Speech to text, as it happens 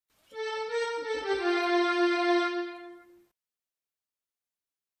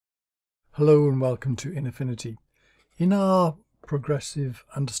Hello and welcome to Affinity. In our progressive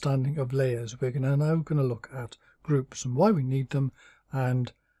understanding of layers, we're now going to look at groups and why we need them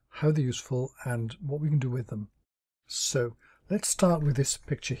and how they're useful and what we can do with them. So let's start with this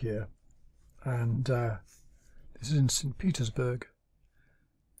picture here, and this is in St. Petersburg,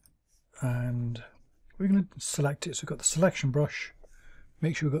 and we're going to select it. So we've got the selection brush,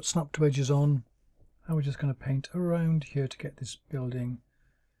 make sure we've got snap to edges on, and we're just going to paint around here to get this building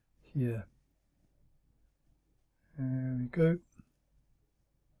here. There we go.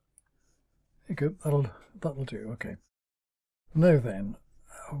 There you go. That'll do. Okay. Now then,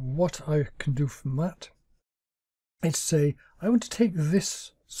 what I can do from that is say I want to take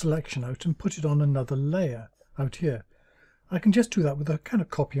this selection out and put it on another layer out here. I can just do that with a kind of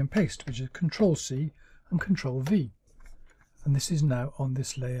copy and paste, which is Control C and Control V, and this is now on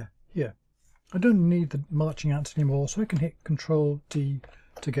this layer here. I don't need the marching ants anymore, so I can hit Control D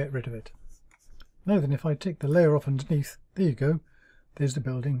to get rid of it. Now then, if I take the layer off underneath, there you go, there's the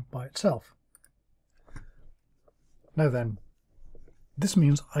building by itself. Now then, this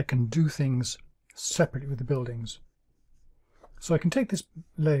means I can do things separately with the buildings. So I can take this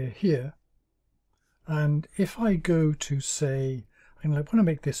layer here, and if I go to, say, I want to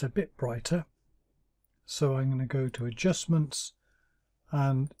make this a bit brighter, so I'm going to go to Adjustments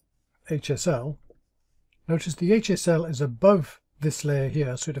and HSL. Notice the HSL is above this layer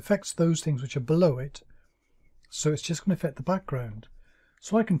here, so it affects those things which are below it, so it's just going to affect the background.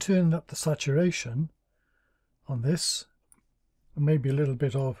 So I can turn up the saturation on this, and maybe a little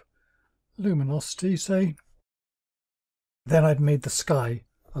bit of luminosity, say. Then I've made the sky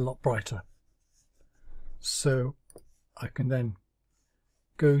a lot brighter. So I can then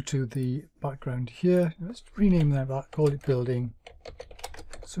go to the background here. Let's rename that, call it building,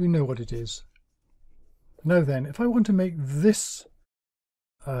 so we know what it is. Now then, if I want to make this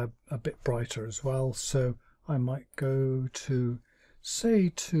a bit brighter as well, so I might go to, say,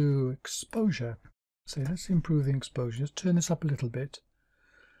 to exposure. Say, let's improve the exposure. Let's turn this up a little bit.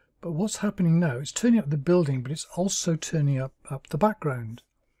 But what's happening now, it's turning up the building, but it's also turning up the background.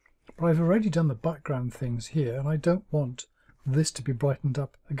 But I've already done the background things here, and I don't want this to be brightened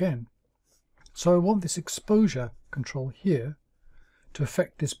up again. So I want this exposure control here to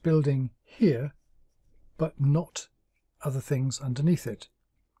affect this building here, but not other things underneath it.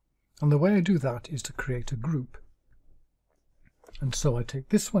 And the way I do that is to create a group. And so I take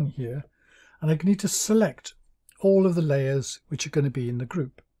this one here, and I need to select all of the layers which are going to be in the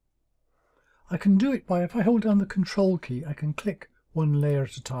group. I can do it by, if I hold down the Control key, I can click one layer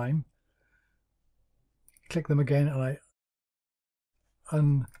at a time, click them again, and I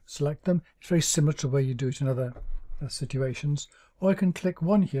unselect them. It's very similar to the way you do it in other situations. Or I can click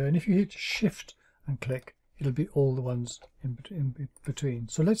one here, and if you hit Shift and click, it'll be all the ones in between.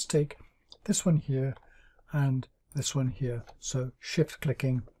 So let's take this one here and this one here. So shift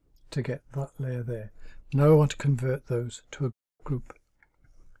clicking to get that layer there. Now I want to convert those to a group.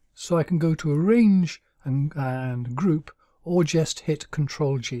 So I can go to Arrange and Group, or just hit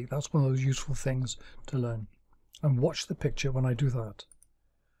Control G. That's one of those useful things to learn. And watch the picture when I do that.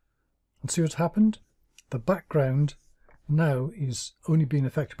 And see what's happened? The background now is only being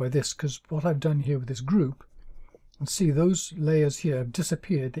affected by this, because what I've done here with this group, and see those layers here have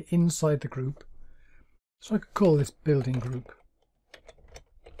disappeared, they're inside the group. So I could call this building group.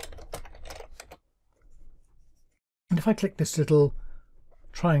 And if I click this little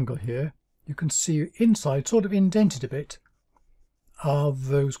triangle here, you can see inside, sort of indented a bit, are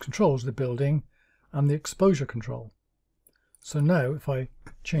those controls, the building and the exposure control. So now if I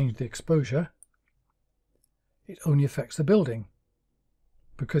change the exposure, it only affects the building,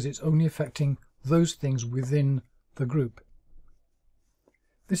 because it's only affecting those things within the group.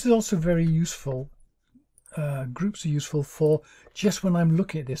 This is also very useful. Groups are useful for just when I'm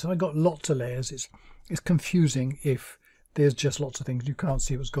looking at this. I've got lots of layers. It's confusing if there's just lots of things you can't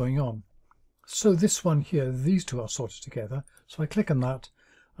see what's going on. So this one here, these two are sorted together. So I click on that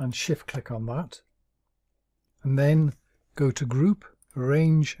and shift click on that, and then go to Group,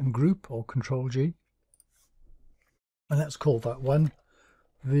 Arrange and Group, or Control G. And let's call that one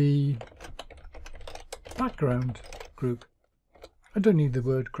the background group. I don't need the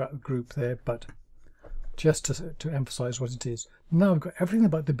word group there, but just to emphasize what it is. Now I've got everything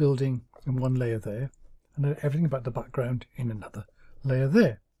about the building in one layer there, and everything about the background in another layer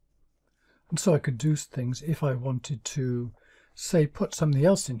there. And so I could do things if I wanted to, say, put something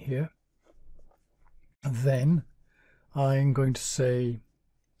else in here. And then I'm going to say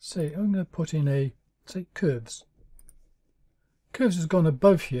I'm going to put in say curves. Curves has gone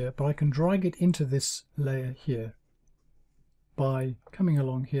above here, but I can drag it into this layer here. by coming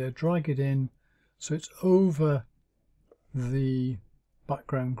along here, drag it in so it's over the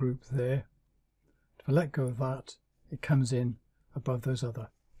background group there. If I let go of that, it comes in above those other.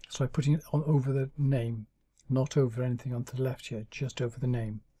 So I'm putting it on over the name, not over anything on the left here, just over the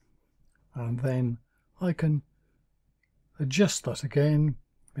name. And then I can adjust that again,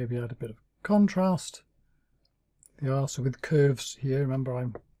 maybe add a bit of contrast. There are also with curves here, remember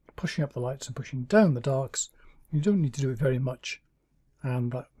I'm pushing up the lights and pushing down the darks. You don't need to do it very much,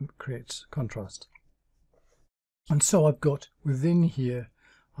 and that creates contrast. And so I've got within here,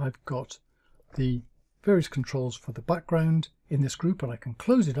 I've got the various controls for the background in this group, and I can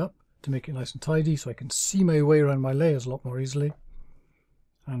close it up to make it nice and tidy so I can see my way around my layers a lot more easily.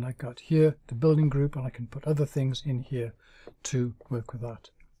 And I've got here the building group, and I can put other things in here to work with that.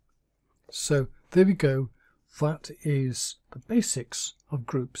 So there we go. That is the basics of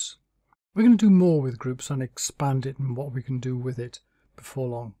groups. We're going to do more with groups and expand it and what we can do with it before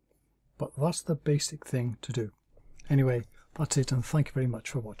long. But that's the basic thing to do. Anyway, that's it, and thank you very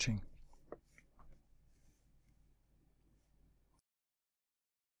much for watching.